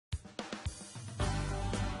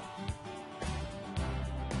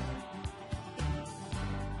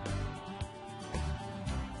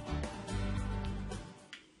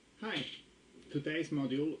Today's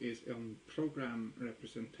module is on program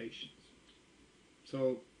representations.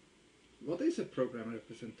 So, what is a program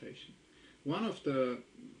representation? One of the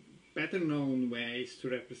better known ways to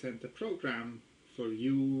represent a program for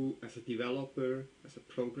you as a developer, as a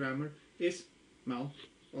programmer, is, well,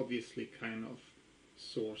 obviously kind of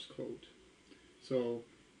source code. So,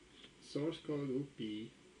 source code would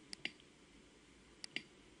be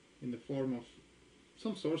in the form of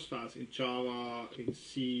some source files in Java, in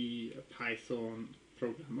C, Python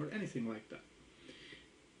program, or anything like that.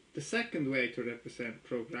 The second way to represent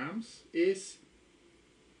programs is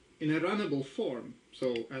in a runnable form,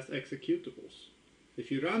 so as executables. If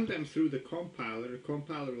you run them through the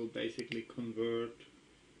compiler will basically convert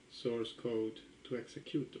source code to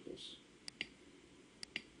executables.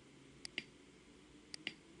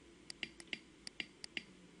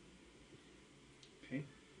 Okay.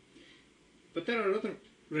 But there are other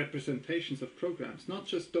representations of programs, not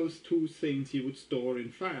just those two things you would store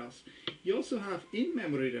in files. You also have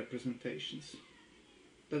in-memory representations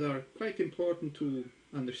that are quite important to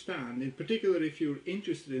understand, in particular if you're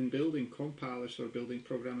interested in building compilers or building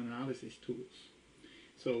program analysis tools.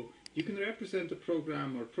 So you can represent a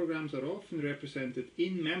program, or programs are often represented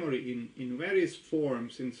in memory in various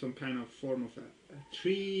forms, in some kind of form of a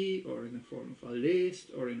tree, or in the form of a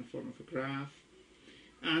list, or in the form of a graph.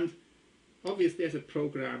 And obviously, as a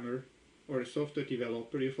programmer or a software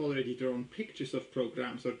developer, you've already drawn pictures of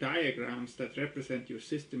programs or diagrams that represent your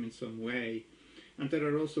system in some way. And there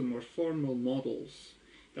are also more formal models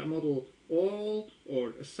that model all or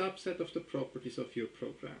a subset of the properties of your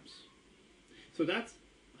programs. So that's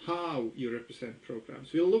how you represent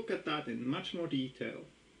programs. We'll look at that in much more detail.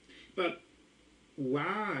 But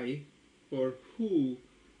why or who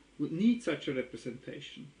would need such a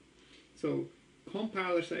representation? So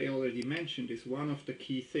compilers, I already mentioned, is one of the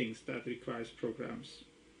key things that requires programs,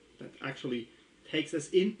 that actually takes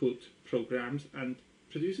as input programs and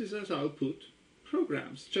produces as output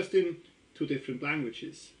programs, just in two different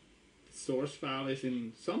languages. The source file is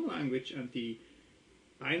in some language, and the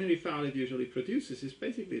binary file it usually produces is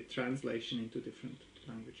basically a translation into different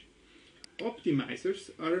language. Optimizers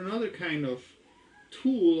are another kind of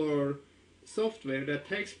tool or software that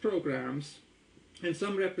takes programs and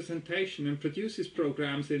some representation and produces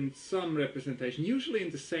programs in some representation, usually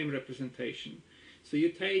in the same representation. So you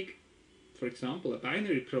take, for example, a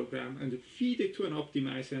binary program and feed it to an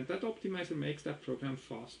optimizer, and that optimizer makes that program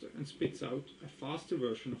faster and spits out a faster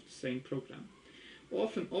version of the same program.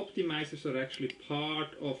 Often optimizers are actually part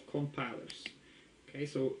of compilers. Okay,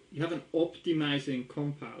 so you have an optimizing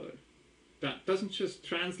compiler that doesn't just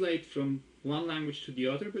translate from one language to the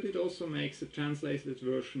other, but it also makes a translated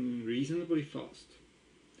version reasonably fast.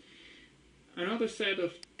 Another set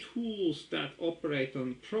of tools that operate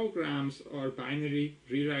on programs are binary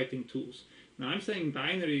rewriting tools. Now I'm saying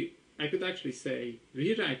binary, I could actually say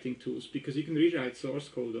rewriting tools, because you can rewrite source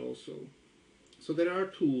code also. So there are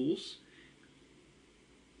tools.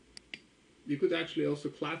 You could actually also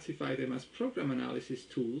classify them as program analysis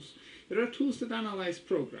tools. There are tools that analyze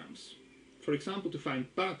programs. For example, to find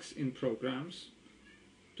bugs in programs,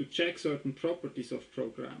 to check certain properties of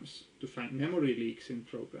programs, to find memory leaks in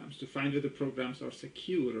programs, to find whether programs are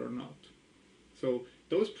secure or not. So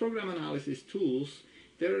those program analysis tools,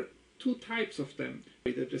 there are two types of them.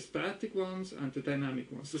 There are the static ones and the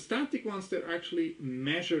dynamic ones. The static ones, they're actually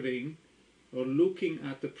measuring or looking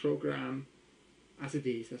at the program as it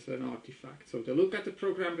is, as an artifact. So they look at the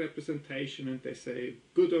program representation and they say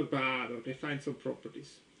good or bad, or they find some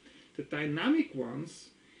properties. The dynamic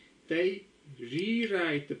ones, they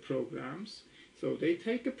rewrite the programs. So they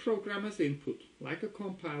take a program as input, like a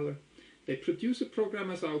compiler. They produce a program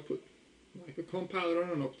as output, like a compiler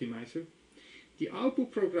or an optimizer. The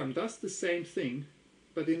output program does the same thing,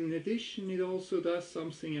 but in addition it also does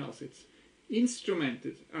something else. It's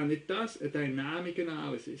instrumented, and it does a dynamic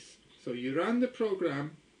analysis. So you run the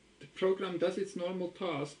program does its normal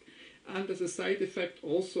task, and as a side effect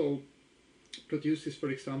also produces, for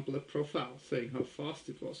example, a profile saying how fast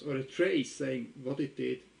it was, or a trace saying what it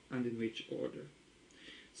did and in which order.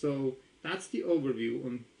 So that's the overview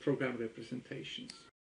on program representations.